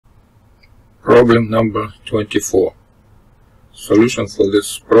Problem number 24. Solution for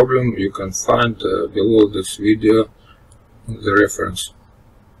this problem you can find below this video in the reference.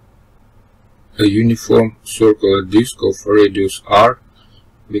 A uniform circular disk of radius r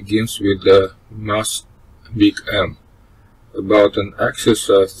begins with the mass big M about an axis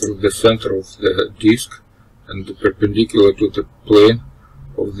through the center of the disk and perpendicular to the plane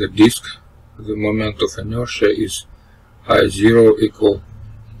of the disk. The moment of inertia is I0 equal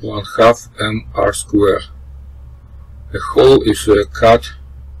 1/2 mr square. A hole is cut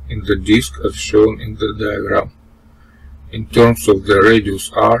in the disk as shown in the diagram. In terms of the radius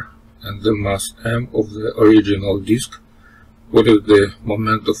r and the mass m of the original disk, what is the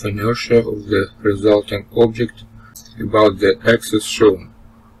moment of inertia of the resulting object about the axis shown?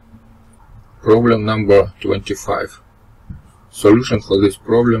 Problem number 25. Solution for this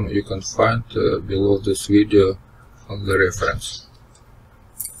problem you can find below this video on the reference.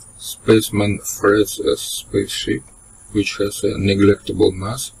 Spaceman Fred's spaceship, which has a negligible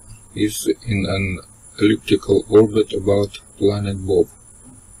mass, is in an elliptical orbit about planet Bob.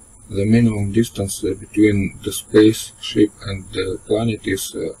 The minimum distance between the spaceship and the planet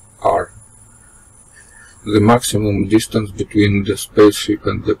is r. The maximum distance between the spaceship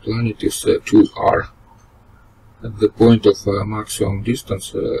and the planet is 2r. At the point of maximum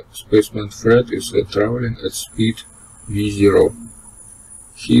distance, Spaceman Fred is traveling at speed v0.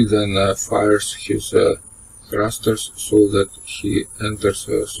 He then fires his thrusters so that he enters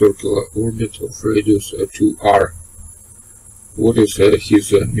a circular orbit of radius 2r. What is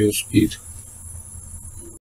his new speed?